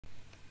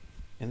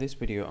In this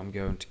video, I'm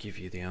going to give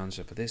you the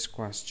answer for this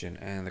question,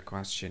 and the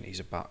question is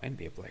about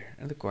NBA player.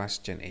 And the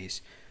question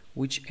is,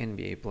 which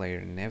NBA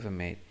player never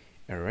made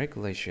a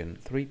regulation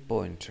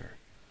three-pointer?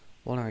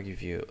 Well, I'll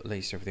give you a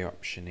list of the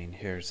option, and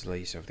here's the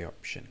list of the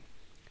option.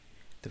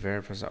 The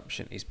very first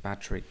option is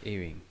Patrick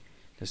Ewing.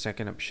 The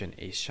second option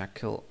is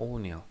Shaquille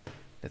O'Neal.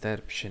 The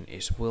third option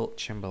is Wilt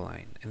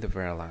Chamberlain. And the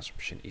very last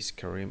option is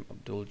Kareem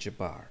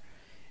Abdul-Jabbar.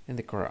 And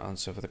the correct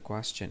answer for the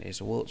question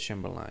is Wilt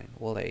Chamberlain.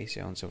 Well, the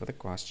easy answer for the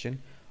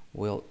question,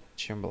 Wilt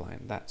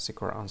Chamberlain. That's the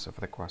correct answer for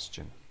the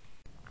question.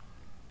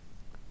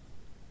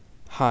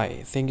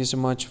 Hi, thank you so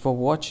much for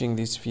watching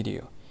this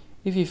video.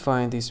 If you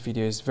find this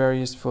video is very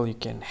useful, you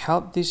can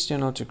help this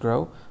channel to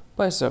grow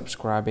by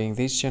subscribing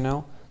this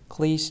channel.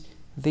 Please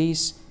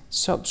this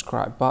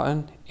subscribe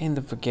button and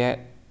don't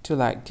forget to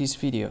like this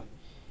video.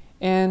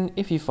 And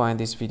if you find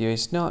this video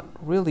is not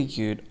really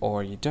good,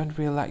 or you don't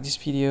really like this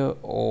video,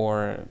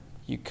 or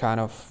you kind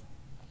of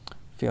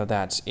feel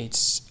that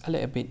it's a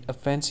little bit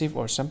offensive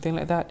or something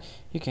like that,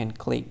 you can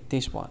click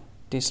this one,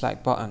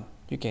 dislike button.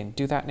 You can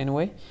do that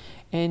anyway.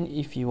 And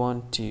if you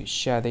want to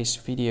share this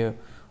video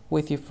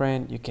with your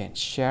friend, you can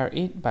share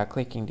it by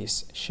clicking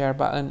this share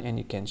button, and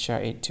you can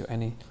share it to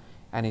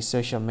any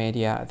social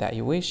media that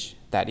you wish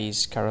that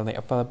is currently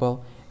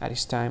available at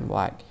this time,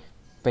 like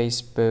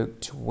Facebook,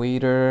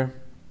 Twitter,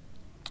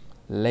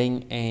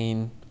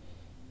 LinkedIn,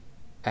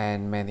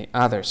 and many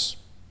others,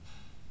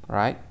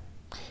 right?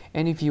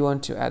 And if you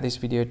want to add this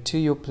video to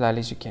your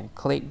playlist, you can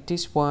click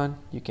this one.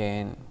 You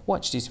can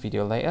watch this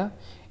video later,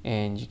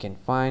 and you can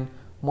find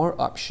more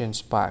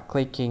options by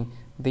clicking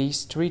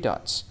these three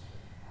dots.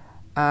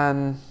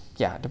 And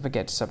yeah, don't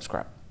forget to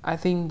subscribe. I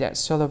think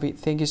that's all of it.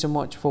 Thank you so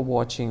much for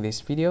watching this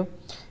video,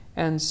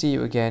 and see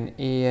you again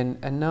in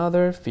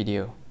another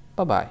video.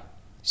 Bye bye.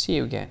 See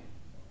you again.